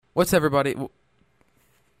What's everybody?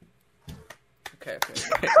 Okay.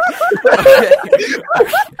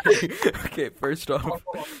 Okay. First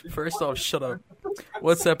off, shut up.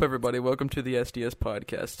 What's up, everybody? Welcome to the SDS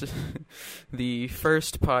podcast, the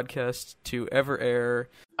first podcast to ever air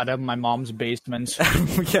out of my mom's basement.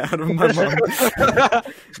 Yeah, out of my mom.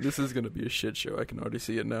 This is gonna be a shit show. I can already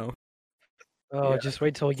see it now. Oh, yeah. Just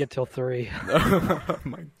wait till we get till 3. Oh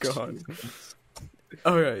my god.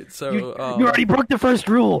 All right, so you already broke the first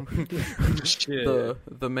rule. the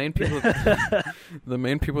main people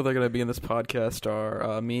that are going to be in this podcast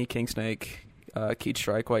are me, King Snake, Keith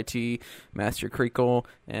Strike YT, Master Creakle,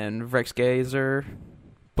 and Rex Gazer.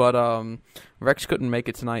 But Rex couldn't make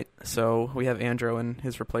it tonight, so we have Andrew and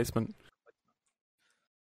his replacement.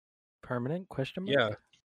 Permanent question mark? Yeah,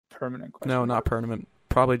 permanent question. No, not permanent.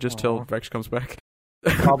 Probably just till Rex comes back.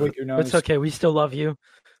 Probably, who knows? It's okay. We still love you.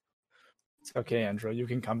 It's okay, Andrew. You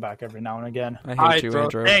can come back every now and again. I hate you, bro.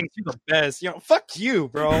 Andrew. Thanks, you're the best. Fuck you,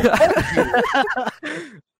 bro. Fuck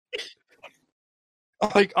you.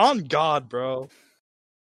 Like, on God, bro.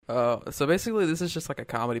 So basically, this is just like a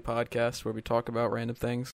comedy podcast where we talk about random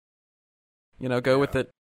things. Go with it.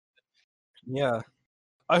 Yeah.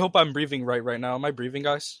 I hope I'm breathing right now. Am I breathing,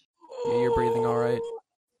 guys? Yeah, you're breathing all right.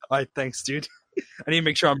 All right, thanks, dude. I need to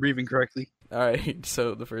make sure I'm breathing correctly. All right,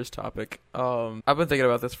 so the first topic. I've been thinking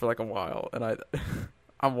about this for like a while, and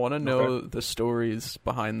I want to know the stories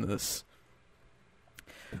behind this.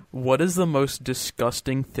 What is the most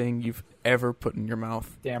disgusting thing you've ever put in your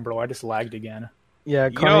mouth? Damn, bro, I just lagged again. Yeah,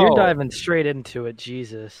 Connor, you're diving straight into it.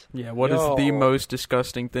 Jesus. Yeah, what is the most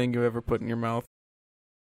disgusting thing you ever put in your mouth?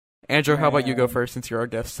 Andrew, how about you go first since you're our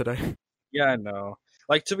guest today? Yeah, I know.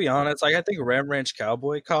 Like, to be honest, I think Ram Ranch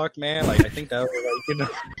Cowboy cock, man. Like, I think that was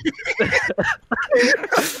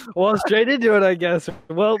Well, straight into it, I guess.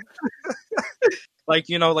 Well,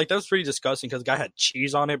 that was pretty disgusting because the guy had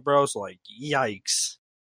cheese on it, bro. So, yikes.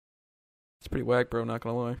 It's pretty whack, bro. Not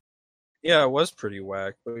gonna lie. Yeah, it was pretty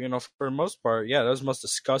whack, but for the most part, yeah, that was the most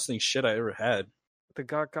disgusting shit I ever had. The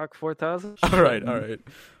Gok 4000. All right.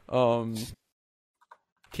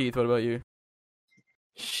 Keith, what about you?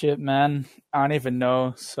 Shit, man. I don't even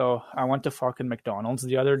know. So I went to fucking McDonald's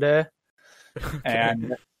the other day,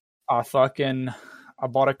 and I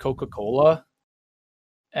bought a Coca-Cola,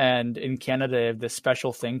 and in Canada they have this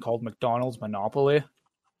special thing called McDonald's Monopoly,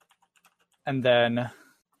 and then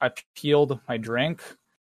I peeled my drink.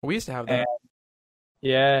 We used to have that.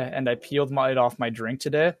 And I peeled it off my drink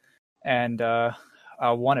today, and I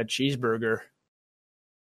won a cheeseburger.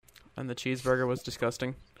 And the cheeseburger was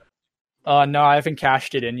disgusting? No, I haven't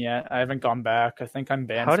cashed it in yet. I haven't gone back. I think I'm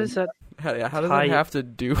banned. How does that have to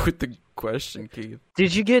do with the question, Keith?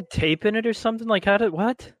 Did you get tape in it or something? Like,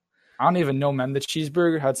 what? I don't even know, man. The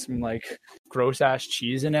cheeseburger had some, gross-ass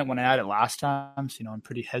cheese in it when I had it last time. So, I'm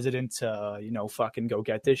pretty hesitant to, fucking go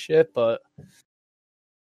get this shit. But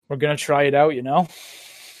we're going to try it out,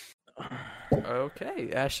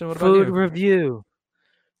 Okay. Ashton, what about you? Food review.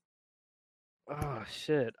 Oh,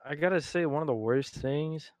 shit. I got to say, one of the worst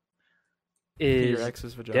things is your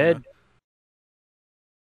ex's vagina. Dead.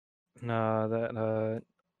 No,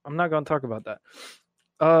 I'm not going to talk about that.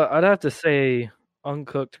 I'd have to say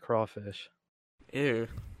uncooked crawfish. Ew.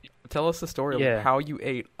 Tell us the story of how you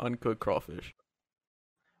ate uncooked crawfish.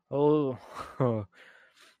 Oh,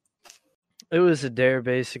 it was a dare,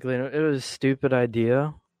 basically. It was a stupid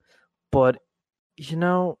idea, but,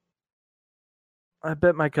 I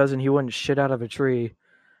bet my cousin he wouldn't shit out of a tree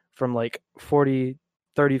from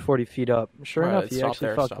 30, 40 feet up. Sure enough, he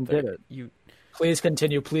actually fucking did it. Please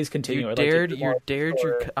continue. I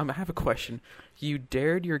have a question. You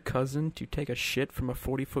dared your cousin to take a shit from a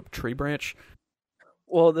 40-foot tree branch?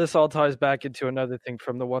 Well, this all ties back into another thing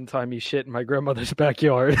from the one time he shit in my grandmother's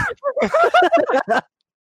backyard.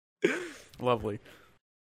 Lovely.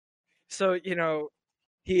 So,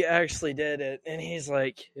 he actually did it, and he's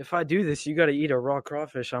like, if I do this, you got to eat a raw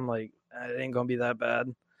crawfish. I'm like, it ain't going to be that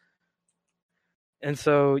bad. And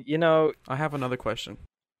so, I have another question.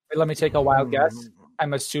 Wait, let me take a wild guess.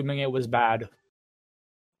 I'm assuming it was bad.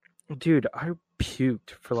 Dude, I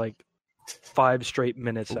puked for 5 straight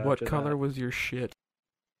minutes after What color was your shit?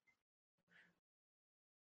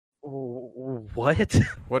 What?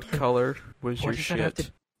 What color was your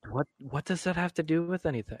shit? What does that have to do with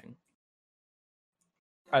anything?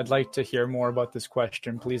 I'd like to hear more about this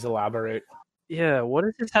question. Please elaborate. Yeah, what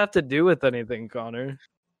does this have to do with anything, Connor?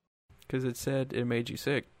 Because it said it made you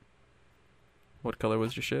sick. What color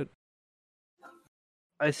was your shit?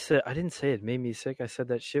 I didn't say it made me sick. I said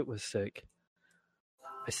that shit was sick.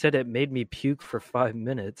 I said it made me puke for 5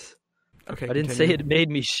 minutes. Okay, I didn't say it made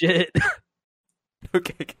me shit.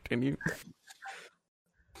 Okay, continue.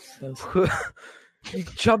 Jesus. You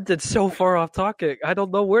jumped it so far off topic. I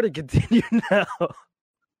don't know where to continue now.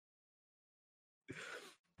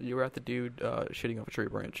 You were at the dude shitting off a tree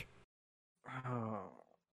branch. Oh.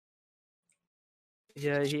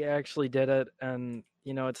 Yeah, he actually did it, and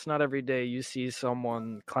it's not every day you see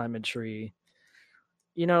someone climb a tree.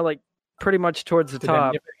 Like pretty much towards the Did top.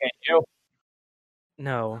 any of it hit you?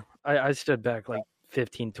 No, I stood back like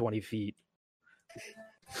 15, 20 feet.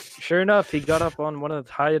 Sure enough, he got up on one of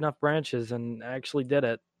the high enough branches and actually did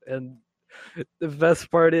it. And the best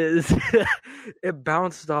part is, it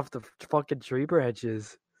bounced off the fucking tree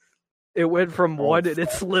branches. It went from one and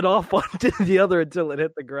it slid off onto the other until it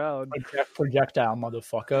hit the ground. Projectile,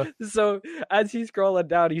 motherfucker. So as he's crawling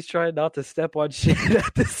down, he's trying not to step on shit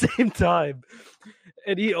at the same time.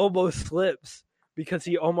 And he almost slips because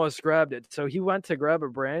he almost grabbed it. So he went to grab a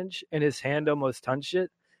branch and his hand almost touched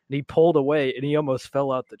it. And he pulled away and he almost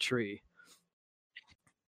fell out the tree.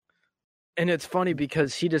 And it's funny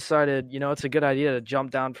because he decided, it's a good idea to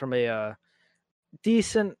jump down from a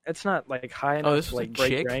decent, it's not like high enough to like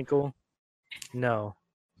break your ankle. No.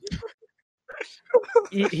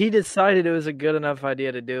 he decided it was a good enough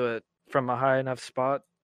idea to do it from a high enough spot.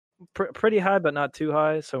 Pretty high, but not too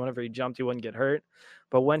high. So whenever he jumped, he wouldn't get hurt.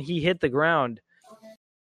 But when he hit the ground,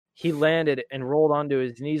 he landed and rolled onto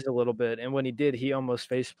his knees a little bit. And when he did, he almost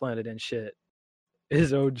face planted in shit.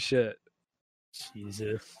 His own shit.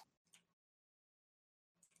 Jesus.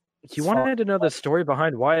 You wanted to know the story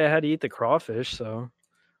behind why I had to eat the crawfish, so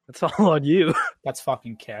that's all on you. That's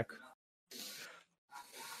fucking kick.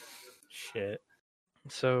 Shit.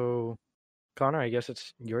 So, Connor, I guess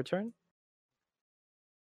it's your turn.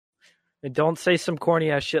 And don't say some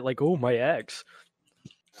corny ass shit like, "Oh, my ex."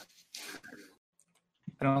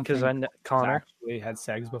 I don't because Connor actually had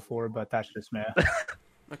sex before, but that's just me.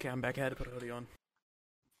 Okay, I'm back. I had to put a hoodie on.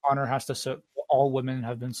 Connor has to. All women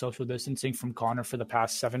have been social distancing from Connor for the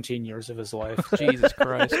past 17 years of his life. Jesus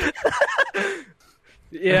Christ.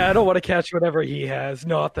 Yeah, I don't want to catch whatever he has.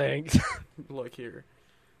 No, thanks. Look here.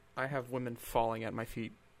 I have women falling at my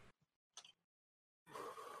feet.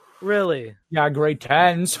 Really? Yeah, grade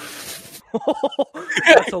 10s.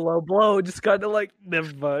 That's a low blow. Just kind of like,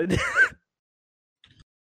 never mind.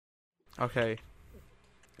 Okay.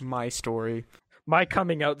 My story. My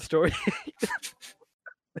coming out story.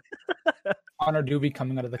 Connor do be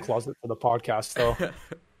coming out of the closet for the podcast, though.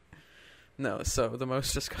 No, so the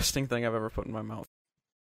most disgusting thing I've ever put in my mouth.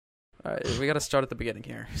 Alright, we gotta start at the beginning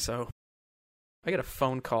here. So, I get a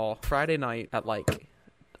phone call Friday night at like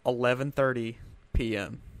 11:30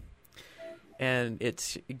 p.m. And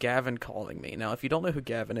it's Gavin calling me. Now, if you don't know who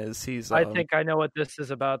Gavin is, he's... I think I know what this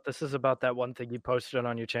is about. This is about that one thing you posted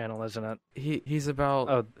on your channel, isn't it? He's about...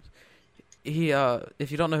 Oh.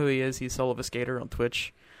 If you don't know who he is, he's Soul of a Skater on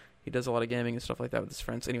Twitch. He does a lot of gaming and stuff like that with his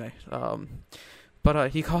friends. Anyway,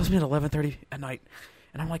 but he calls me at 11:30 at night,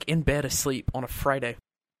 and I'm like in bed asleep on a Friday.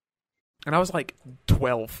 And I was like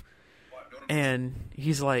 12. And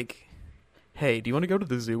he's like, "Hey, do you want to go to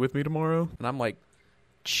the zoo with me tomorrow?" And I'm like,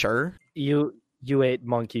 "Sure." You ate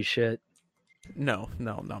monkey shit. No.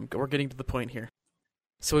 We're getting to the point here.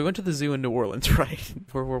 So we went to the zoo in New Orleans, right?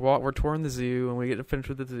 We're touring the zoo, and we get finished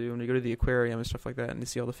with the zoo, and we go to the aquarium and stuff like that, and you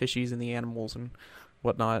see all the fishies and the animals and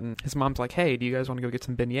whatnot. And his mom's like, "Hey, do you guys want to go get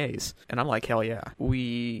some beignets?" And I'm like, "Hell yeah!"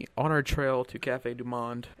 We on our trail to Cafe Du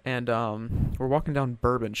Monde, and we're walking down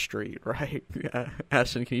Bourbon Street, right?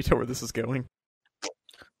 Ashton, can you tell where this is going?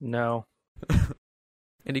 No.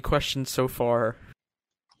 Any questions so far?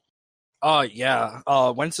 Yeah.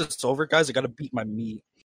 Once it's over, guys, I gotta beat my meat.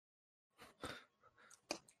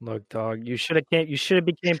 Look, dog, you should have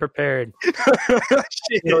became prepared.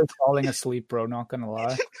 You're falling asleep, bro. Not gonna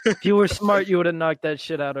lie. If you were smart, you would have knocked that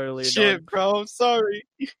shit out earlier. Shit, dog. bro. I'm sorry.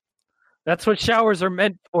 That's what showers are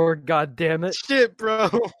meant for. God damn it, Shit, bro.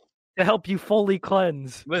 to help you fully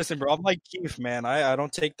cleanse. Listen, bro. I'm like Keith, man. I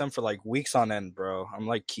don't take them for like weeks on end, bro. I'm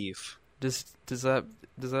like Keith. Is that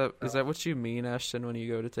what you mean, Ashton, when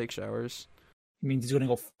you go to take showers? It means he's gonna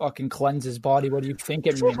go fucking cleanse his body. What do you think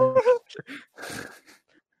it means?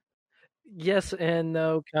 Yes and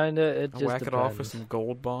no, kinda. It just Whack depends. it off with some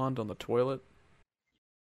Gold Bond on the toilet.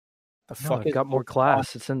 The No, fuck it is got more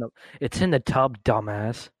class. It's in the tub,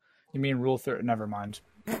 dumbass. You mean Rule 30? Never mind.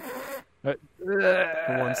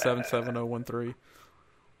 1777013.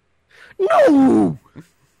 No.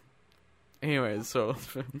 Anyways, so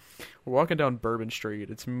we're walking down Bourbon Street.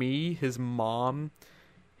 It's me, his mom,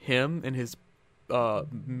 him, and his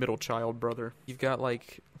middle child brother. You've got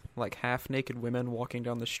like half naked women walking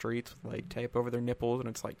down the street with like tape over their nipples, and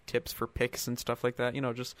it's like tips for pics and stuff like that. You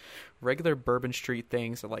know, just regular Bourbon Street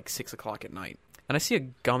things at like 6 o'clock at night. And I see a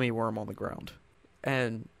gummy worm on the ground,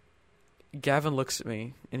 and Gavin looks at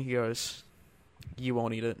me and he goes, "You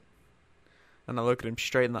won't eat it." And I look at him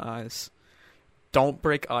straight in the eyes. Don't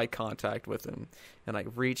break eye contact with him. And I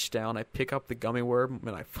reach down, I pick up the gummy worm,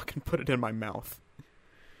 and I fucking put it in my mouth.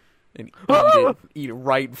 And eat it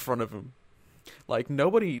right in front of him. Like,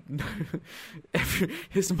 nobody...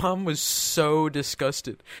 His mom was so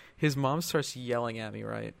disgusted. His mom starts yelling at me,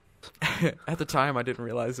 right? At the time, I didn't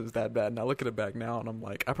realize it was that bad. And I look at it back now, and I'm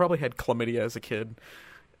like, I probably had chlamydia as a kid.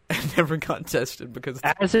 I never got tested because...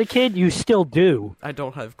 As a kid, you still do. I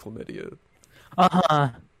don't have chlamydia.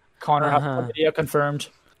 Connor, chlamydia confirmed.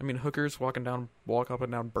 I mean, hookers walk up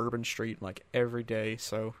and down Bourbon Street like every day,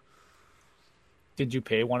 so... Did you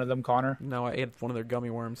pay one of them, Connor? No, I ate one of their gummy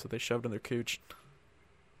worms that they shoved in their cooch.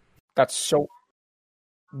 That's so...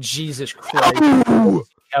 Jesus Christ.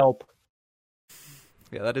 Help.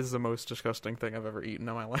 Yeah, that is the most disgusting thing I've ever eaten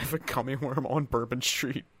in my life, a gummy worm on Bourbon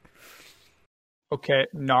Street. Okay,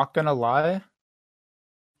 not gonna lie.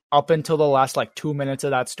 Up until the last, 2 minutes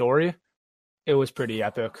of that story, it was pretty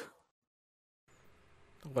epic.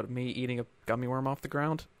 What, me eating a gummy worm off the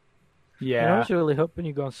ground? Yeah. I was really hoping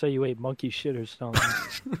you were gonna say you ate monkey shit or something.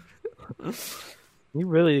 You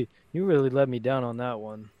really let me down on that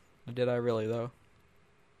one. Did I really, though?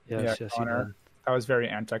 Yes, Yeah, you Connor. did. That was very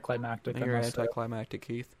anticlimactic. You're anticlimactic,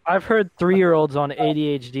 Keith. I've heard 3-year-olds on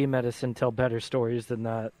ADHD medicine tell better stories than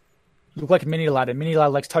that. You look like Mini Lad, and Mini Lad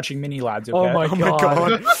likes touching Mini Lads, okay? Oh my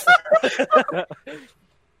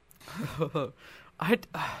god.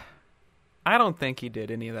 I don't think he did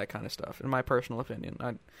any of that kind of stuff, in my personal opinion.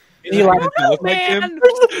 Mini Lad, look like him?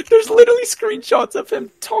 There's literally screenshots of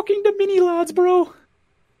him talking to Mini Lads, bro.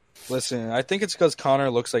 Listen, I think it's because Connor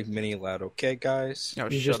looks like Mini Lad, okay, guys? Oh,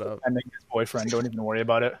 He's shut just up. defending his boyfriend. Don't even worry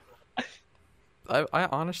about it. I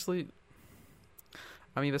honestly...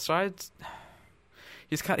 I mean, besides...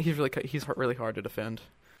 He's really hard to defend.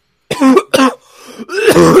 No,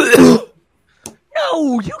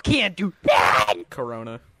 you can't do that!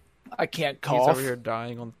 Corona. I can't He's cough. over here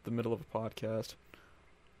dying on the middle of a podcast.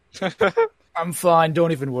 I'm fine.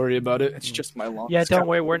 Don't even worry about it. It's just my lungs. Yeah, don't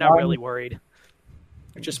worry, we're not really worried.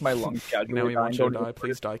 It's just my lungs Now casually he wants you dying. to die.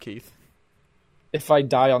 Please die, Keith. If I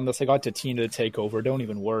die on this, I got Tina to take over. Don't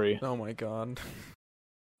even worry. Oh my god.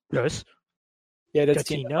 Yes. Yeah, that's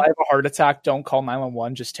Tina? Tina. If I have a heart attack, don't call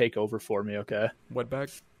 911. Just take over for me, okay?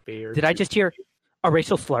 Wetback? Did I just hear a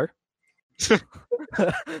racial slur? Which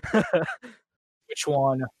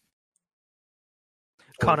one?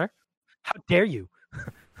 Connor, how dare you?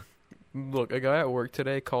 Look, a guy at work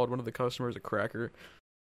today called one of the customers a cracker.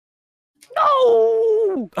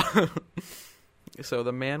 No! So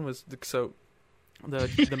the man was the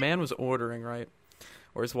man was ordering, right?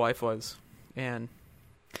 Or his wife was, and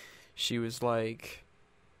she was like,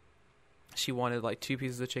 she wanted 2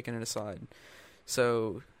 pieces of chicken and a side.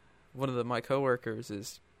 So one of my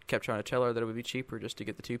coworkers kept trying to tell her that it would be cheaper just to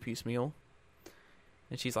get the 2-piece meal,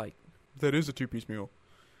 and she's like, "That is a 2-piece meal,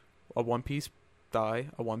 a 1-piece thigh,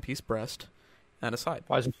 a 1-piece breast, and a side."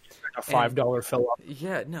 Why is it a $5 fill up?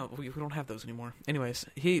 Yeah, no, we don't have those anymore. Anyways,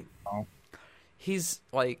 he's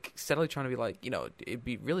steadily trying to be like, it'd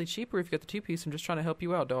be really cheaper if you got the 2-piece. I'm just trying to help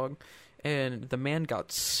you out, dog. And the man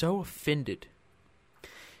got so offended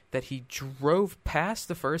that he drove past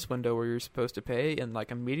the first window where you're supposed to pay and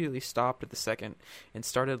immediately stopped at the second and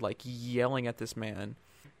started yelling at this man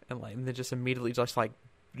and then just immediately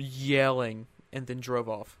yelling and then drove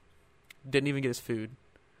off. Didn't even get his food.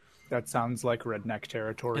 That sounds like redneck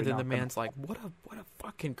territory. And then the man's like, "What a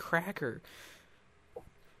fucking cracker!"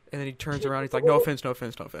 And then he turns around. He's like, "No offense, no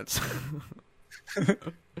offense, no offense."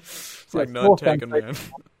 It's like, no none offense, taken, man.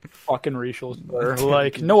 Fucking racial slur.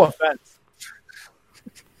 No offense.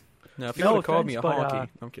 No, if you No would have called me a offense, but, honky,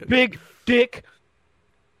 I'm kidding. Big dick.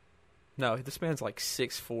 No, this man's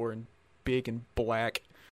 6'4" and big and black.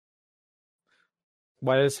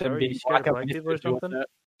 Why is him Are being you scared black? of black people or something?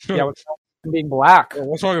 Yeah, what's him being black?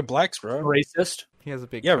 What's wrong with blacks, bro? Racist. He has a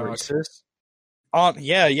big Yeah, cock. racist.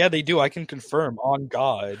 Yeah, they do. I can confirm on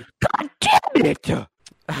God. God damn it!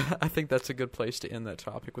 I think that's a good place to end that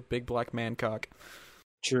topic with big black man cock.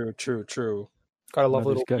 True. Got a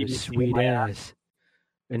lovely Mother's little got a PVC in sweet my ass.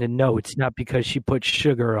 And no, it's not because she put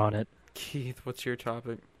sugar on it. Keith, what's your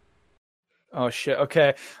topic? Oh shit.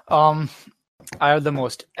 Okay. I have the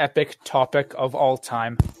most epic topic of all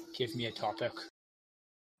time. Give me a topic.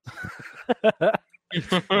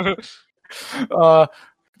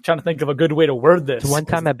 Trying to think of a good way to word this. One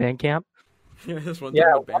time at band camp. Yeah, this one Yeah,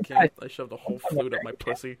 time at band one camp, I shoved a whole flute up my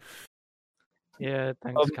pussy. Yeah,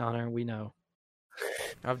 thanks, Connor. We know.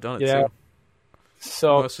 I've done it Yeah. too.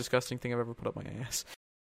 So Most disgusting thing I've ever put up my ass.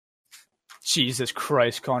 Jesus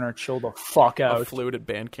Christ, Connor, chill the fuck A out. flute at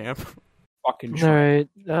band camp. Fucking All try.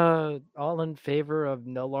 right. All in favor of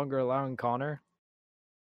no longer allowing Connor?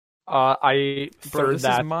 I Bro, third this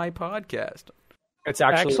that. is my podcast. It's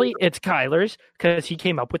Actually, it's Kyler's because he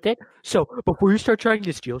came up with it. So before you start trying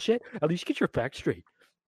to steal shit, at least get your facts straight.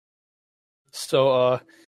 So,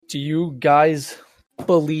 do you guys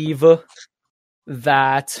believe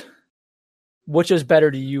that which is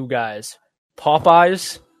better to you guys,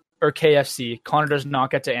 Popeyes or KFC? Connor does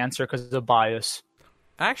not get to answer because of bias.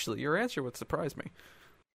 Actually, your answer would surprise me.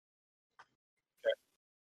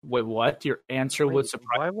 Wait, what? Your answer would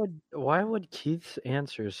surprise. Why would Keith's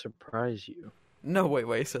answer surprise you? No, wait,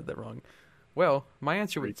 I said that wrong. Well, my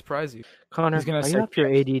answer would surprise you. Connor, He's gonna are say you off your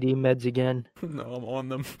ADD meds again? No, I'm on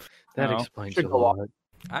them. That No. explains Should a go off. lot.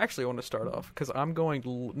 I actually want to start off because I'm going.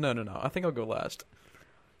 No. I think I'll go last.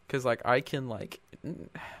 Because I can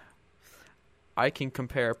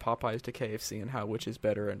compare Popeyes to KFC and which is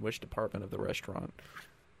better in which department of the restaurant.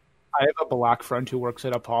 I have a black friend who works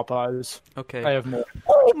at a Popeyes. Okay, I have more.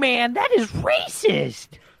 Oh man, that is racist.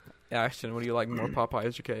 Ashton, what do you like more,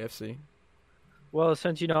 Popeyes or KFC? Well,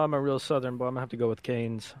 since you know I'm a real Southern boy, I'm gonna have to go with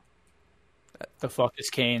Cane's. The fuck is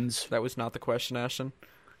Cane's? That was not the question, Ashton.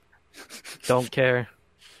 Don't care.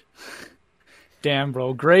 Damn,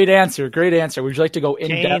 bro. Great answer. Would you like to go in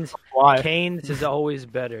Cane's. depth? Why? Cane's is always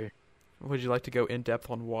better. Would you like to go in depth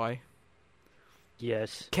on why?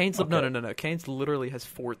 Yes. Cane's no. Cane's literally has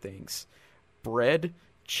 4 things: bread,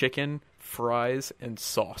 chicken, fries, and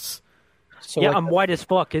sauce. So Yeah, like, I'm white as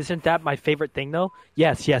fuck. Isn't that my favorite thing though?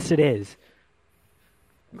 Yes, it is.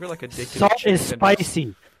 You're like addicted. Salt to chicken is tenders.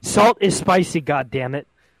 spicy. Salt is spicy. God damn it!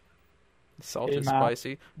 Salt Hey, is Matt.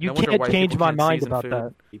 spicy. You No wonder can't white change people my can't mind season about food.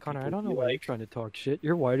 that. Connor, I don't know you why you're like- trying to talk shit.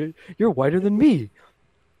 You're whiter. You're whiter than me.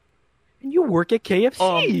 And you work at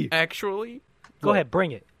KFC. Actually, Go ahead,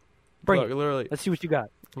 bring it. Bring look, it. literally, Let's see what you got.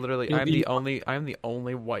 literally, You- I'm you- the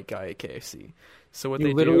only white guy at KFC. So what you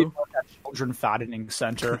they literally do, work at Children Fattening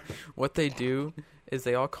Center is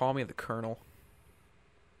they all call me the Colonel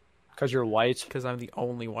because you're white. because I'm the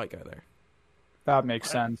only white guy there. That makes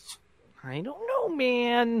sense. I don't know,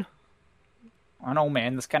 man. I know,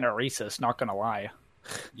 man. That's kind of racist. Not gonna lie.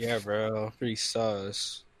 Yeah, bro. Pretty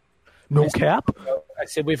sus. No cap. I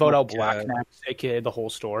said we vote out Yeah. Black Next, aka the whole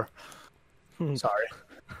store. Sorry.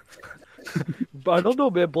 But I don't know,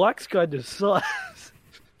 man. Black's kind of sus.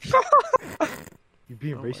 You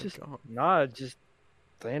being Oh my racist? God. Nah, just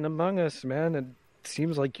staying among us, man. It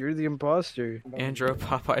seems like you're the imposter. Andrew,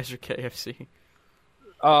 Popeyes or KFC?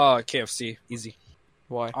 KFC. Easy.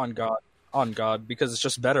 Why? On God. Because it's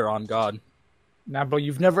just better on God. Now, but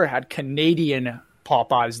you've never had Canadian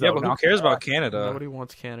Popeyes, though. Yeah, but who not cares gonna lie. about Canada? Nobody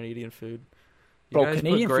wants Canadian food. You Bro, guys put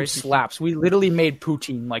Canadian food gravy- slaps. We literally made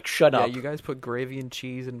poutine. Like, shut Yeah, up. you guys put gravy and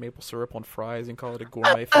cheese and maple syrup on fries and call it a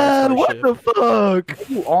gourmet five-star What shit. the fuck? What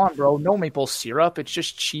are you on, bro? No maple syrup. It's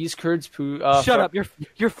just cheese curds. Shut up.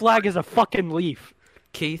 Your flag is a fucking leaf.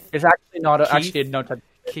 Keith, It's actually not. Keith? Actually, no.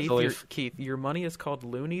 Keith, your money is called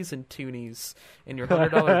loonies and toonies, and your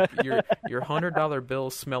 $100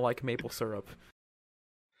 bills smell like maple syrup.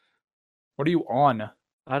 What are you on?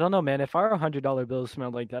 I don't know, man. If our $100 bills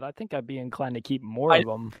smelled like that, I think I'd be inclined to keep more of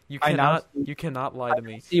them. You I cannot, announced- you cannot lie to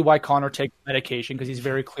me. See why Connor takes medication because he's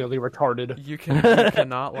very clearly retarded. You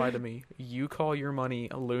cannot lie to me. You call your money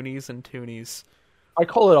loonies and toonies. I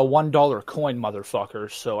call it a $1 coin, motherfucker.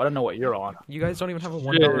 So I don't know what you're on. You guys don't even have a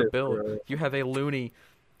 $1 Shit, bill. bro. You have a loony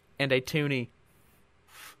and a toonie.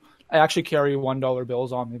 I actually carry $1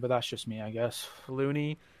 bills on me, but that's just me, I guess.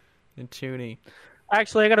 Loony and toonie.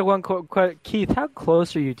 Actually, I got a one quote. Keith, how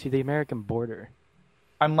close are you to the American border?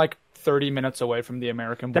 I'm like 30 minutes away from the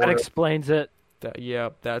American That border. explains it.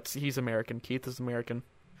 He's American. Keith is American.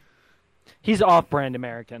 He's off-brand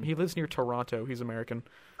American. He lives near Toronto. He's American.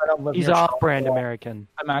 I don't live He's near off-brand Toronto. American.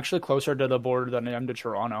 I'm actually closer to the border than I am to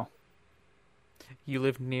Toronto. You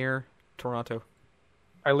live near Toronto.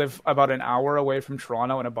 I live about an hour away from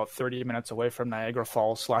Toronto and about 30 minutes away from Niagara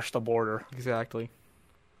Falls / the border. Exactly.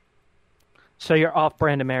 So you're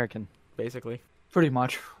off-brand American. Basically. Pretty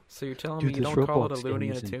much. So you're telling me you don't call it a loony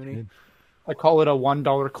and a toonie? I call it a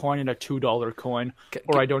 $1 coin and a $2 coin,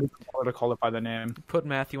 or I don't even call it by the name. Put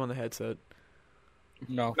Matthew on the headset.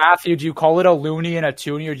 No. Matthew, do you call it a loony and a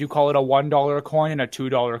toonie, or do you call it a $1 coin and a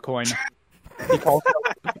 $2 coin? He calls it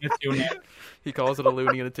a loony and a toonie. He calls it a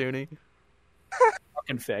loony and a toonie.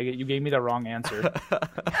 Fucking faggot, you gave me the wrong answer.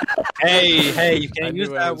 Hey, you I can't use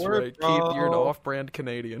knew I that was word, right. bro. Keith, you're an off-brand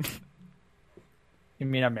Canadian. You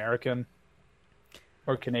mean American?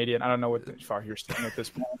 Or Canadian? I don't know what the fuck you're saying at this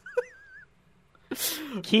point.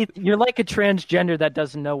 Keith, you're like a transgender that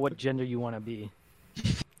doesn't know what gender you want to be.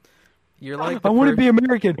 You're like I want to be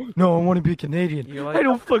American. No, I want to be Canadian. You're like, I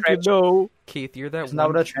don't fucking know. Keith, you're that Isn't that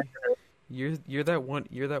one. what a transgender is? You're that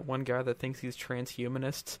one guy that thinks he's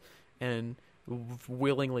transhumanist and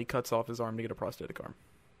willingly cuts off his arm to get a prosthetic arm.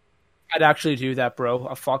 I'd actually do that, bro.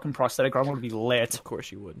 A fucking prosthetic arm would be lit. Of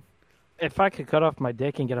course you would. If I could cut off my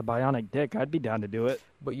dick and get a bionic dick, I'd be down to do it.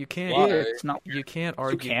 But you can't. Why? It's not. You can't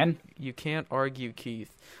argue. can? You can't argue,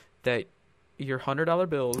 Keith, that your $100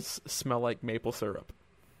 bills smell like maple syrup.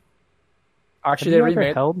 Actually, Have they you ever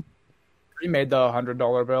remade, held? remade the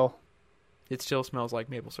 $100 bill. It still smells like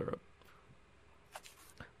maple syrup.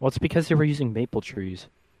 Well, it's because they were using maple trees.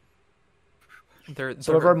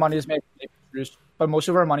 Some of our money is made from maple trees, but most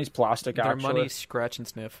of our money's plastic. their Actually, money's scratch and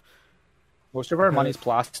sniff. most of our money's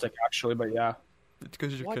plastic. Actually, but yeah, It's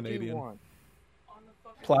because you're Canadian,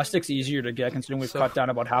 plastic's easier to get considering we've cut down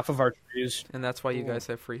about half of our trees. and that's why you guys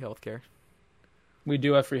have free healthcare. We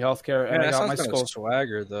do have free healthcare, and Yeah, I that got my sounds kind of skull.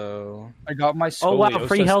 swagger though. I got my scoliosis. Oh wow,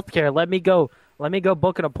 free healthcare. Let me go. Let me go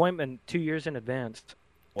book an appointment 2 years in advance.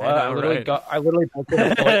 What? I I know, literally right? got. I literally booked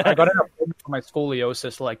an appointment. I got an appointment for my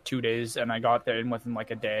scoliosis like 2 days, and I got there in within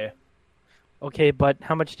like a day. Okay, but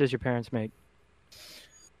how much does your parents make?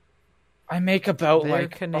 I make about They're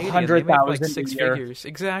like Canadian. They 100,000 make like a 6 year figures.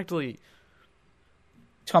 Exactly.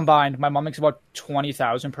 combined. My mom makes about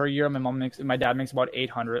 20,000 per year. My dad makes about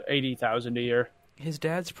 80,000 a year. His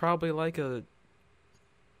dad's probably like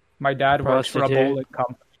My dad works for a Prostitute. bowling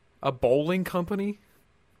company. a bowling company.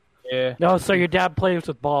 Yeah. No, so your dad plays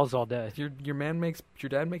with balls all day. Your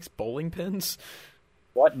dad makes bowling pins.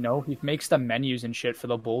 What? No, he makes the menus and shit for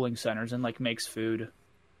the bowling centers and like makes food.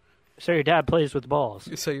 So your dad plays with balls.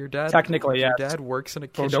 So your dad Technically, your yes. dad works in a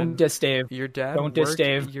Bro, kitchen. don't diss Dave. Your dad Don't diss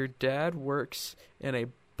Dave. Your dad works in a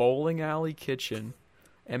bowling alley kitchen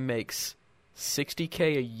and makes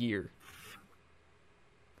 $60K a year.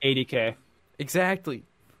 80K. Exactly.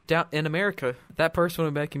 Down in America, that person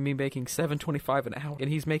would be making $7.25 an hour, and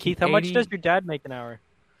he's making Keith, how much does your dad make an hour?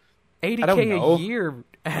 I don't $80K know. a year,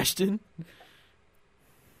 Ashton?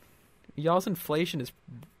 Y'all's inflation is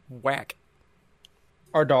whack.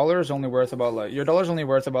 Our dollar is only worth about like your dollar's only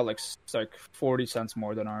worth about like 40 cents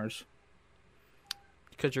more than ours.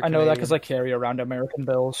 Because you're I know that Canadian. because I carry around American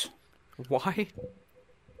bills. Why?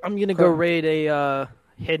 I'm gonna go raid a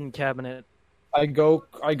hidden cabinet. I go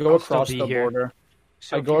I'll still across be the here. border.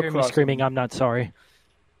 So I if go you hear me across- screaming, I'm not sorry.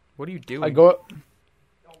 What are you doing? I go.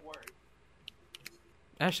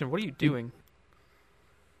 Ashton, what are you doing?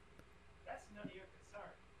 That's none of your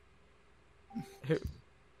concern.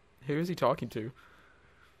 Who is he talking to?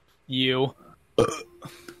 You.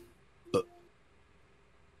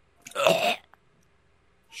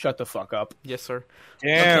 Shut the fuck up. Yes, sir.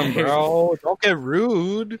 Damn, Okay. bro, don't get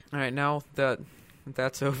rude. All right, now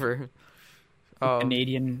that's over.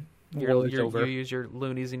 Canadian war is over. You use your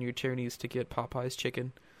loonies and your toonies to get Popeye's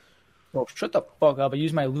chicken. Bro, shut the fuck up. I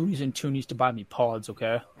use my loonies and toonies to buy me pods,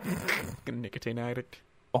 okay? Nicotine addict.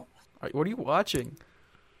 Oh. All right, what are you watching?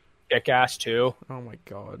 Kick ass too. Oh my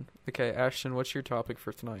god. Okay, Ashton, what's your topic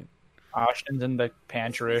for tonight? Ashton's in the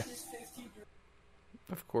pantry.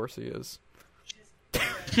 Of course he is.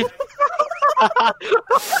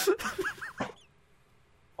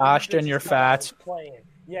 Ashton, you're fat. Playing.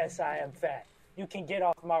 Yes, I am fat. You can get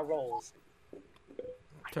off my rolls.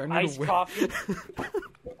 Turn it Iced away. coffee.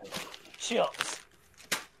 Chips.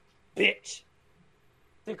 Bitch.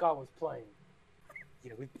 Think I was playing.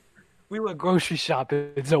 Yeah, we went grocery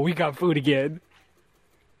shopping, so we got food again.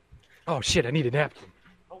 Oh shit! I need a napkin.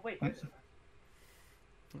 Oh, wait.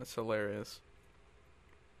 That's hilarious.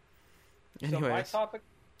 So my Anyways, topic?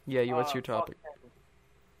 yeah, what's your topic?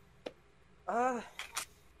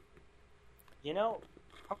 You know,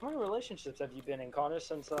 how many relationships have you been in, Connor,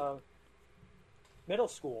 since middle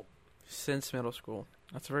school? Since middle school.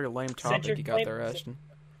 That's a very lame you're topic you got claiming- there, Ashton.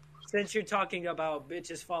 Since you're talking about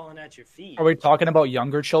bitches falling at your feet. Are we talking about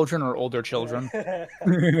younger children or older children?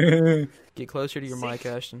 Get closer to your mic,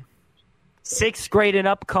 Ashton. 6th grade and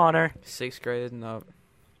up, Connor. 6th grade and up.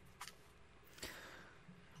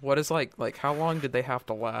 What is like how long did they have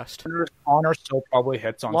to last? Honor still probably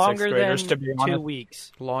hits on Longer 6th than graders, to be 2 honest.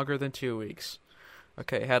 weeks. Longer than 2 weeks.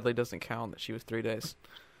 Okay, Hadley doesn't count that she was 3 days.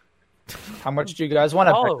 How much do you guys want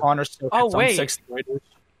to Oh. bet Connor still Oh, hits on wait. 6th graders?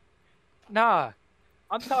 Nah,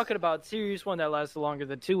 I'm talking about serious one that lasted longer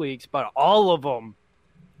than 2 weeks, but all of them.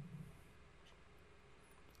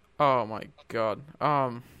 Oh my god.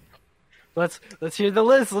 Let's hear the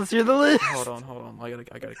list. Let's hear the list. Hold on. I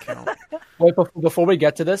gotta count. Wait, before we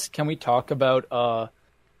get to this, can we talk about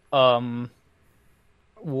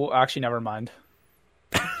well, actually, never mind.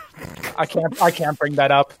 I can't bring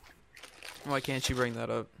that up. Why can't you bring that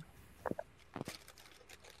up?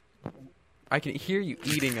 I can hear you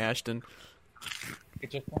eating, Ashton.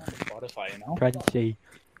 It's just on Spotify, you know. Crunchy.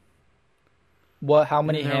 What? How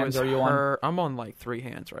many There hands was are you on? her- I'm on like 3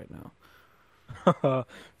 hands right now.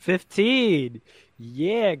 15.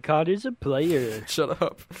 Yeah, Connor's a player. Shut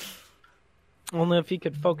up. Only if he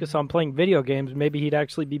could focus on playing video games, maybe he'd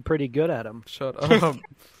actually be pretty good at them. Shut up.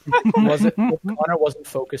 Was it if Connor wasn't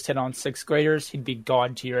focused in on 6th graders? He'd be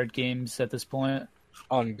god tier at games at this point.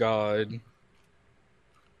 On God.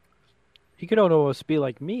 He could almost be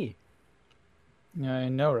like me. Yeah, I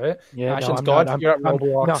know, right? Yeah, Ashton's I'm god not- tier at I'm-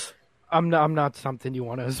 Roblox. no. I'm not something you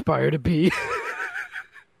want to aspire to be.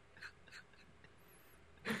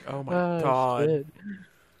 Oh my god. Shit.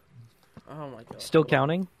 Oh my god. Still Hold on.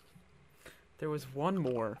 counting? There was one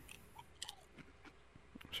more.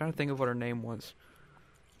 I'm trying to think of what her name was.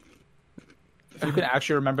 If you can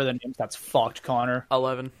actually remember the names, that's fucked, Connor.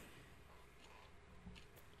 11.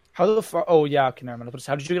 How the fuck? Oh yeah, I can remember.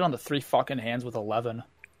 How did you get on the 3 fucking hands with 11?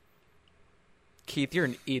 Keith, you're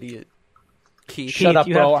an idiot. Keith. Shut Keith, up,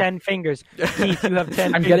 you bro. have 10 fingers. Keith, you have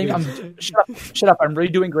 10 I'm fingers. getting. Shut up! I'm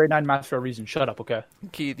redoing grade 9 math for a reason. Shut up, okay?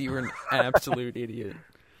 Keith, you were an absolute idiot.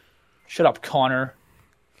 Shut up, Connor.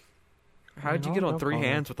 How did you get on 3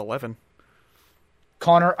 hands with 11?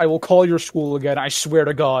 Connor, I will call your school again. I swear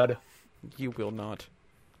to God. You will not.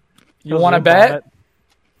 You want to bet?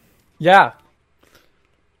 Yeah.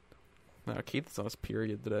 No, Keith's on his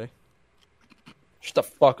period today. Shut the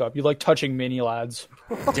fuck up. You like touching mini lads.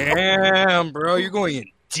 Damn, bro, you're going in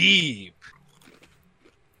deep.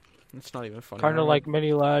 It's not even funny. Kind of like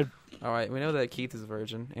mini lad. Alright, we know that Keith is a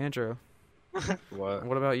virgin. Andrew, What?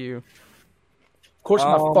 what about you? Of course,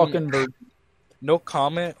 I'm a Um, fucking virgin. No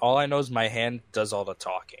comment. All I know is my hand does all the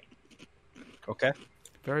talking. Okay?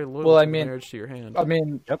 Very little Well, I mean- marriage to your hand. I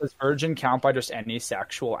mean, does virgin count by just any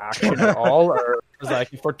sexual action at all? Or is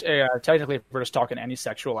like, if we're, technically, if we're just talking any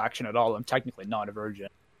sexual action at all, I'm technically not a virgin.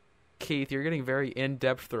 Keith, you're getting very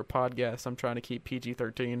in-depth through a podcast. I'm trying to keep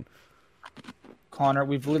PG-13. Connor,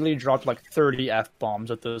 we've literally dropped like 30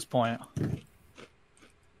 F-bombs at this point.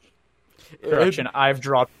 Correction, I've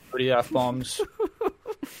dropped 30 F-bombs.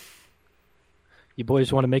 You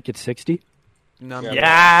boys want to make it 60? No,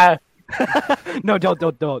 Yeah! No, don't.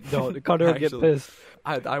 Connor will get Actually, pissed.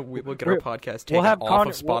 we will get our We're- podcast taken we'll have off Connor-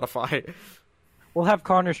 of Spotify. We'll have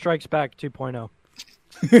Connor Strikes Back 2.0.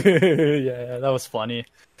 Yeah, that was funny.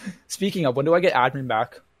 Speaking of, when do I get admin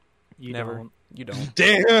back? You Never. don't. You don't.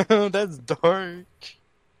 Damn, that's dark.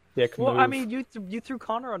 Dick Well, move. I mean, you threw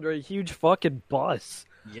Connor under a huge fucking bus.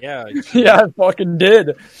 Yeah. yeah, I fucking did.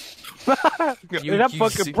 And I'm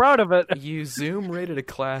fucking proud of it. You Zoom rated a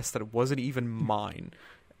class that wasn't even mine,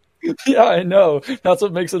 Yeah, I know. That's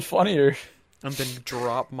what makes it funnier. and then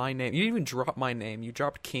drop my name. You didn't even drop my name. You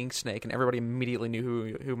dropped King Snake, and everybody immediately knew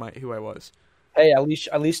who I was. Hey, at least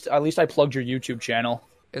I plugged your YouTube channel.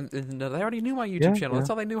 And they already knew my YouTube Yeah, channel. That's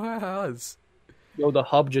yeah. all they knew who I was. Yo, the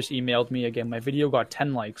hub just emailed me again. My video got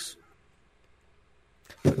 10 likes.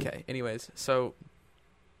 Okay. Anyways, so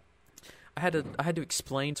I had to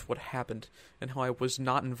explain what happened and how I was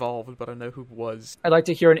not involved, but I know who was. I'd like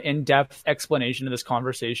to hear an in-depth explanation of this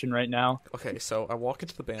conversation right now. Okay, so I walk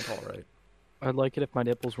into the band hall, right? I'd like it if my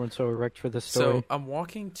nipples weren't so erect for this story. So I'm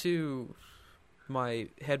walking to my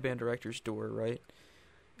headband director's door, right?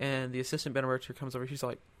 And the assistant band director comes over. She's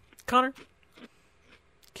like, "Connor,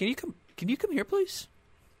 can you come here, please?"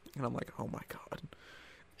 And I'm like, "Oh my god!"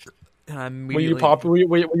 And I immediately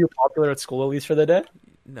Were you popular at school at least for the day?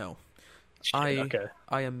 No, Shit, okay.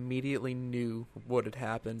 I immediately knew what had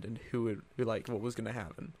happened and what was going to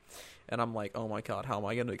happen. And I'm like, "Oh my god, how am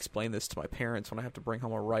I going to explain this to my parents when I have to bring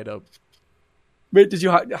home a write-up?" Wait,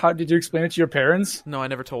 how did you explain it to your parents? No, I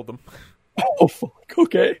never told them. Oh fuck.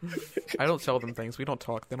 Okay. I don't tell them things. We don't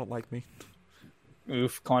talk. They don't like me.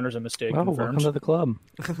 Oof, Connor's a mistake. Well, confirmed. welcome to the club.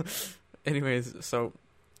 Anyways, so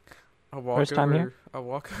I walk First time here? I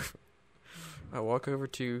walk over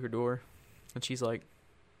to her door, and she's like,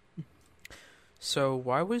 "So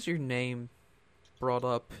why was your name brought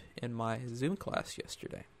up in my Zoom class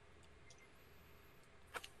yesterday?"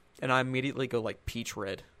 And I immediately go like peach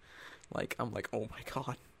red, I'm like, "Oh my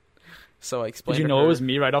god!" So I explained. Did you to know her, it was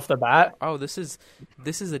me right off the bat? Oh, this is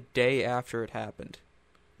a day after it happened.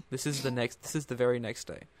 This is the very next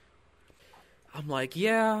day. I'm like,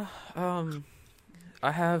 "Yeah,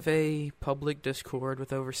 I have a public Discord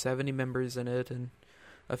with over 70 members in it, and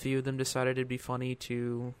a few of them decided it'd be funny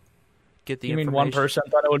to get the You mean information." one person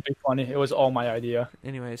thought it would be funny? It was all my idea.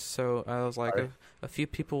 Anyways, so I was like, Sorry. a few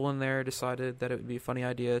people in there decided that it would be a funny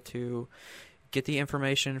idea to get the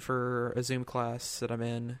information for a Zoom class that I'm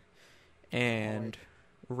in and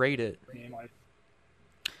rate it.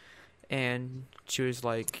 And she was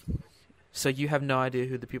like, so you have no idea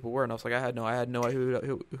who the people were. And I was like, I had no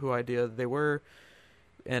idea who idea they were.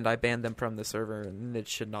 And I banned them from the server, and it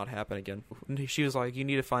should not happen again. And she was like, you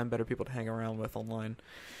need to find better people to hang around with online.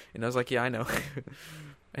 And I was like, yeah, I know.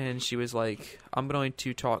 And she was like, I'm going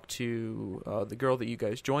to talk to the girl that you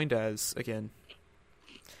guys joined as again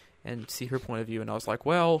and see her point of view. And I was like,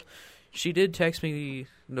 well, she did text me.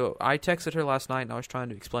 No, I texted her last night, and I was trying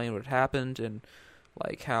to explain what had happened and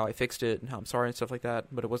like how I fixed it and how I'm sorry and stuff like that.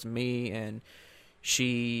 But it wasn't me, and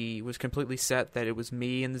she was completely set that it was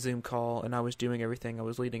me in the Zoom call, and I was doing everything. I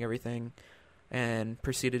was leading everything, and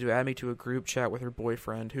proceeded to add me to a group chat with her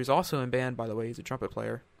boyfriend, who's also in band, by the way. He's a trumpet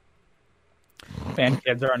player. Band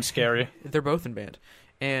kids aren't scary. They're both in band.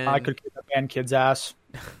 And I could kick a band kid's ass.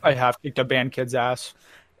 I have kicked a band kid's ass.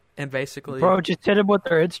 And basically... Bro, just hit them with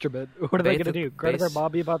their instrument. What are they going to do? Cry to their base-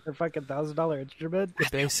 mommy about their fucking $1,000 instrument?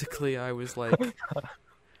 Basically, I was like...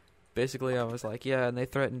 yeah, and they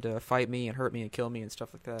threatened to fight me and hurt me and kill me and stuff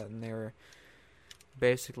like that. And they were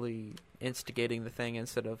basically instigating the thing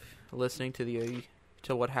instead of listening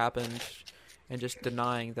to what happened and just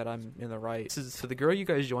denying that I'm in the right. So the girl you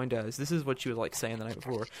guys joined as, this is what she was like saying the night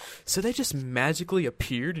before. So they just magically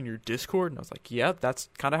appeared in your Discord? And I was like, yep, that's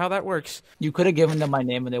kind of how that works. You could have given them my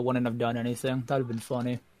name and they wouldn't have done anything. That would have been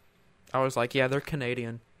funny. I was like, yeah, they're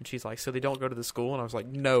Canadian. And she's like, so they don't go to the school? And I was like,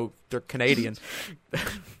 no, they're Canadian.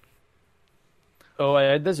 Oh, I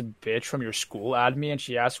had this bitch from your school add me, and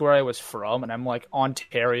she asked where I was from, and I'm like,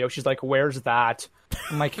 Ontario. She's like, where's that?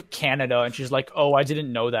 I'm like, Canada. And she's like, oh, I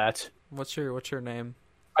didn't know that. What's your name?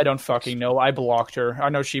 I don't fucking know. I blocked her. I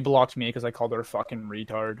know she blocked me because I called her a fucking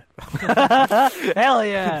retard. Hell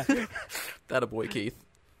yeah. That a boy, Keith.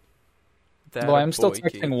 Well, I'm still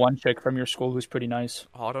texting Keith. one chick from your school who's pretty nice.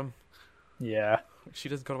 Autumn. Yeah. She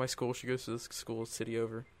doesn't go to my school. She goes to the school city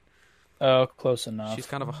over. Oh, close enough. She's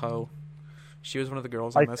kind of a hoe. She was one of the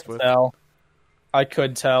girls I messed with. I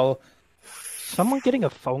could tell. Someone getting a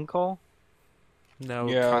phone call? No,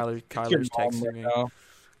 Yeah, Kyler's Your mom texting right me. now.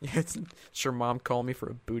 It's your mom called me for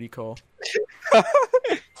a booty call.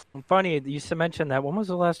 Funny, you used to mention that. When was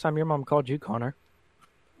the last time your mom called you, Connor?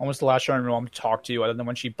 When was the last time your mom talked to you other than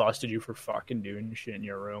when she busted you for fucking doing shit in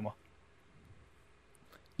your room?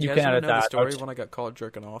 You guys can wanna edit know the that story out. when I got caught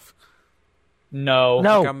jerking off. No.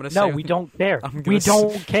 No, I'm gonna no, say- we don't care. I'm We gonna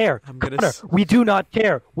don't care. I'm gonna Connor, s- we do not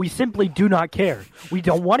care. We simply do not care. We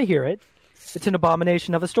don't want to hear it. It's an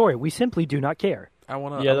abomination of a story. We simply do not care. I'm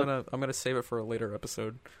gonna save it for a later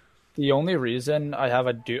episode. The only reason I have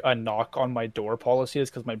a knock on my door policy is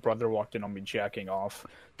because my brother walked in on me jacking off.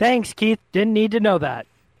 Thanks, Keith. Didn't need to know that.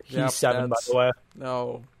 He's Yep, 7, by that's- the way.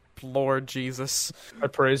 Oh, Lord Jesus. I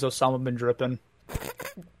praise Osama bin dripping.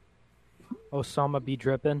 Osama be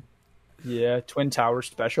dripping. Yeah, Twin Towers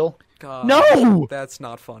special. God, No! That's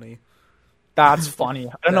not funny. That's funny.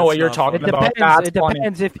 I don't know what That's you're not talking It funny. about.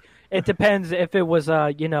 depends. That's It funny. depends if it was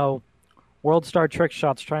World Star Trick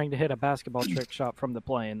Shots trying to hit a basketball trick shot from the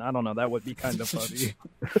plane. I don't know. That would be kind of funny.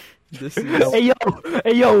 This is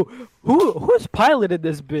hey yo, who's piloted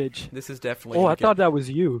this bitch? this is definitely. Oh, I gonna thought get- that was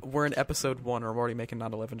you. we're in episode 1. Or I'm already making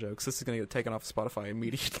 9/11 jokes. This is gonna get taken off Spotify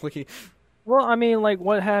immediately. Well, I mean, like,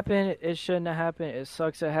 what happened? It shouldn't have happened. It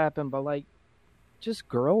sucks it happened, but like, just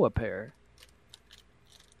grow a pair.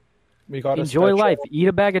 We got a Enjoy special. life. Eat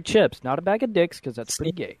a bag of chips, not a bag of dicks, because that's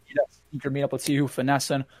pretty gay. Sneaker meetup. Let's see who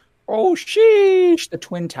finessing. Oh, sheesh. The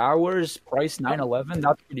Twin Towers, price $9.11.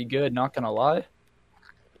 That's pretty good, not going to lie.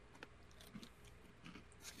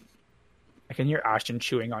 I can hear Ashton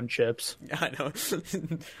chewing on chips. I know.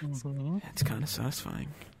 It's kind of satisfying.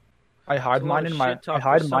 I hide It's a lot mine of in my shit talk I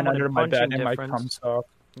hide for mine someone under in my bed punching and my difference. cum sock.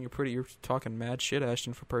 You're talking mad shit,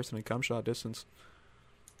 Ashton, for person in cum shot distance.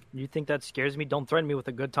 You think that scares me? Don't threaten me with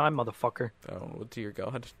a good time, motherfucker. Oh, dear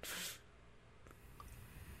God.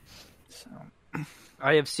 So,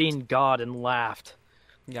 I have seen God and laughed.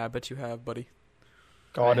 Yeah, I bet you have, buddy.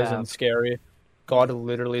 God I isn't have. scary. God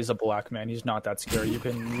literally is a black man. He's not that scary. You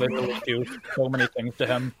can literally do so many things to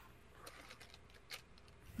him.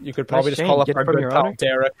 You could probably Nice just call chain. up Get our from good your pal owner.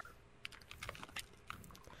 Derek.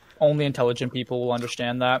 Only intelligent people will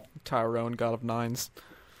understand that. Tyrone, God of Nines.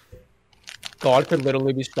 God could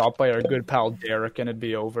literally be stopped by our good pal Derek and it'd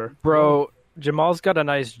be over. Bro, Jamal's got a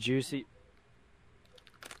nice juicy...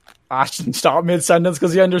 Ashton stopped mid-sentence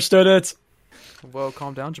because he understood it. Whoa,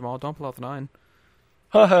 calm down, Jamal. Don't pull out the 9.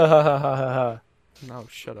 Ha ha ha ha ha ha. No,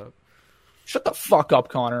 shut up. Shut the fuck up,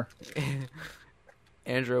 Connor.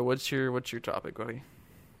 Andrew, what's your topic, buddy?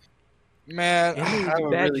 Man, Yeah, I have a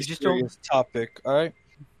bad, really you just don't- serious topic. All right,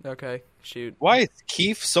 Okay, shoot. why is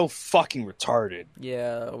Keith so fucking retarded?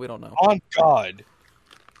 Yeah, we don't know. On God,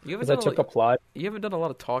 You haven't Because I done took a plot. you haven't done a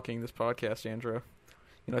lot of talking this podcast, Andrew.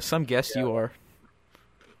 some guest you are.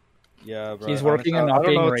 Yeah, bro. He's working on not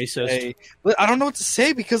being racist. I don't know what to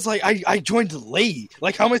say because I joined late.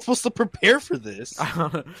 Like, how am I supposed to prepare for this?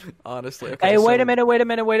 Honestly. Okay, Hey, wait a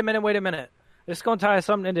minute. Just gonna tie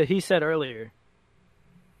something into he said earlier.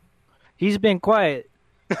 He's been quiet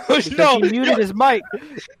because he muted his mic.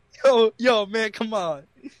 Yo, man, come on.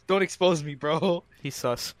 Don't expose me, bro. He's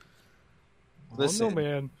sus. Listen, I don't know,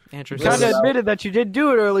 man. Andrew, You kind of admitted that you did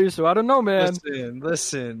do it earlier, so I don't know, man.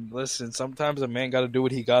 Listen. Sometimes a man got to do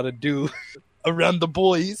what he got to do around the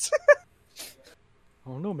boys. I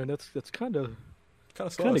don't know, man. That's kind of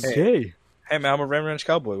sus. gay. Hey, man, I'm a Ram Ranch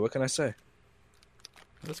cowboy. What can I say?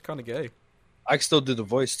 That's kind of gay. I can still do the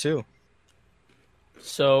voice, too.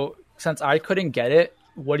 So, since I couldn't get it,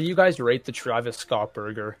 what do you guys rate the Travis Scott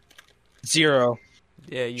burger? 0.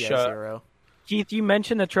 Yeah, you Shut- 0. Keith, you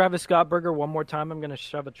mentioned the Travis Scott burger one more time. I'm gonna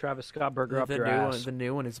shove a Travis Scott burger up your ass. The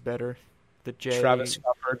new one is better. The J. Travis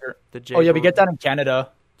Scott burger. The J. Oh yeah, we get that in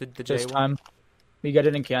Canada The J this one. time. We get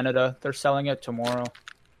it in Canada. They're selling it tomorrow.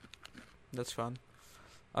 That's fun.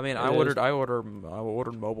 I mean, It I is.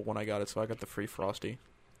 ordered mobile when I got it, so I got the free Frosty.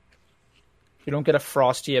 You don't get a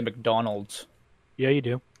Frosty at McDonald's. Yeah, you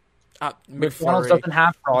do. McDonald's doesn't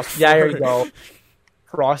have Frosty. Yeah, there you go.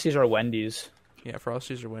 Frosties are Wendy's. Yeah,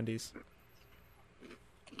 Frosties or Wendy's.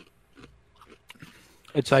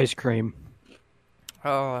 It's ice cream.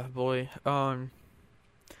 Oh boy. So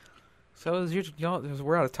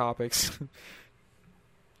we're out of topics.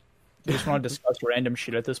 You just want to discuss random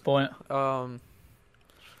shit at this point. Um.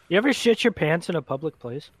 You ever shit your pants in a public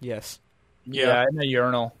place? Yes. Yeah, in a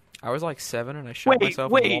urinal. I was like 7 and I shot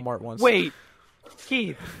myself in Walmart once. Wait,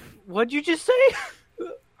 Keith, what'd you just say?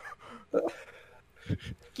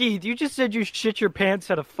 Keith, you just said you shit your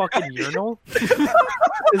pants at a fucking urinal?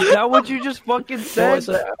 Is that what you just fucking said?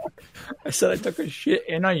 I said I took a shit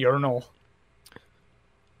in a urinal.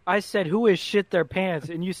 I said, who has shit their pants?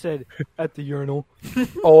 And you said, at the urinal.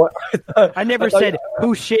 Oh, I never said,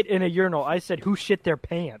 who shit in a urinal. I said, who shit their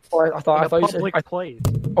pants? I thought you said. Public place.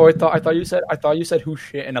 Oh, I thought you said who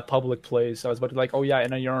shit in a public place. I was about to be like, oh yeah,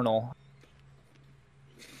 in a urinal.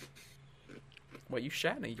 What, you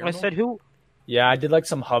shat in a urinal? I said, who? Yeah, I did like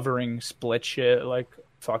some hovering split shit, like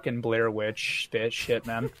fucking Blair Witch shit,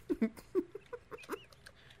 man.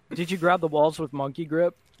 Did you grab the walls with monkey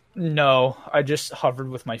grip? No, I just hovered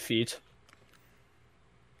with my feet.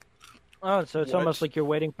 Oh, so it's almost like you're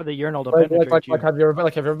waiting for the urinal to Like, penetrate you. have you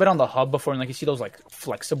ever been on the hub before and like you see those like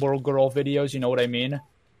flexible girl videos? You know what I mean?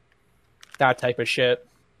 That type of shit.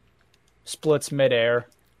 Splits midair.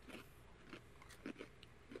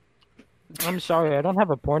 I'm sorry, I don't have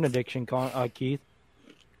a porn addiction, Keith.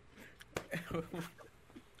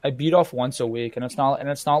 I beat off once a week, and it's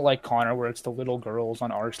not like Connor where it's the little girls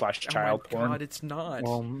on r/child porn. God, it's not.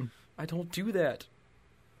 I don't do that.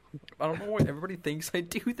 I don't know why everybody thinks I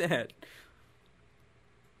do that.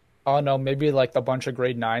 Oh no, maybe like the bunch of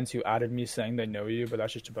grade 9s who added me saying they know you, but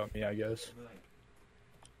that's just about me, I guess.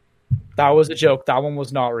 That was a joke. That one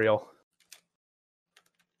was not real.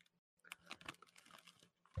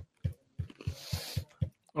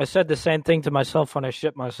 I said the same thing to myself when I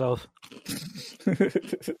shit myself.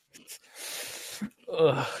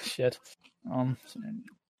 Ugh, shit.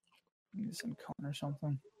 Need some Connor or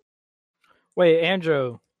something. Wait,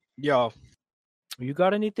 Andrew, Yo. you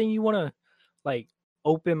got anything you want to, like,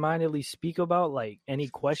 open-mindedly speak about? Like, any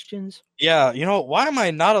questions? Yeah, why am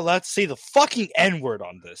I not allowed to say the fucking N-word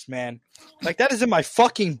on this, man? Like, that is in my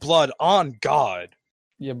fucking blood, on God.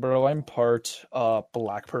 Yeah, bro, I'm part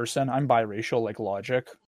black person. I'm biracial like Logic.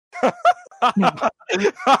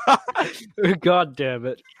 God damn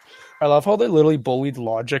it. I love how they literally bullied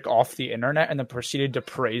Logic off the internet and then proceeded to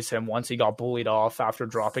praise him once he got bullied off after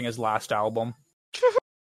dropping his last album.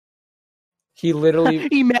 He literally...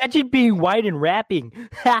 Imagine being white and rapping.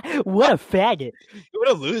 What a faggot. What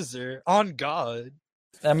a loser. On God.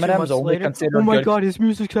 Eminem's only considered oh my good. God, his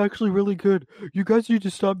music's actually really good. You guys need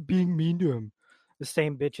to stop being mean to him. The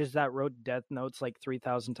same bitches that wrote Death Notes like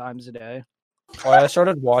 3,000 times a day. Oh, I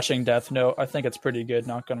started watching Death Note. I think it's pretty good,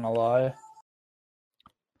 not gonna lie.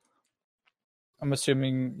 I'm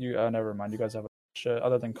assuming you... never mind, you guys have a shit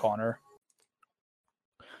other than Connor.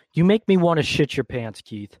 You make me want to shit your pants,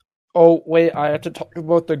 Keith. Oh, wait, I have to talk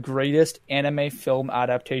about the greatest anime film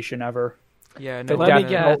adaptation ever. Yeah, The no, Let me Death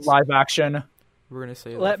guess. Note live action. we're gonna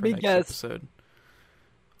say that Let for me next guess. episode.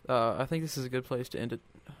 I think this is a good place to end it.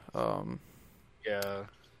 Yeah.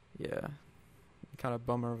 Yeah. Kind of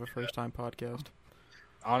bummer of a first-time podcast.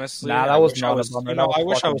 Honestly, Nah, that I was wish not I a was, bummer. That was I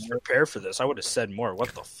wish I fucking was weird. prepared for this. I would have said more.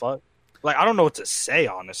 What the fuck? Like, I don't know what to say,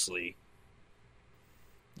 honestly.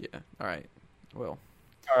 Yeah. All right. Well.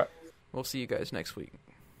 All right. We'll see you guys next week.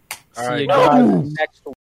 See right. you guys next